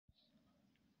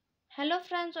Hello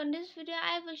friends, on this video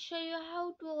I will show you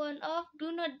how to on off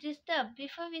do not disturb.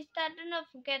 Before we start, do not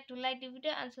forget to like the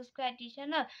video and subscribe to the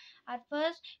channel. At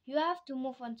first you have to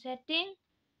move on setting,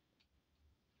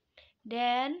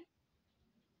 then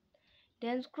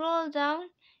scroll down,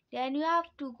 then you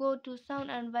have to go to sound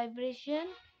and vibration,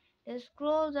 then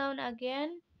scroll down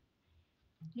again.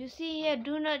 You see here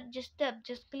do not disturb,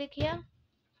 just click here,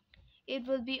 it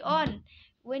will be on.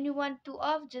 When you want to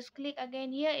off, just click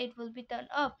again here, it will be turned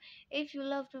off. If you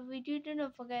love the video, do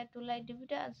not forget to like the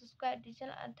video and subscribe to the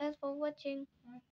channel, and thanks for watching.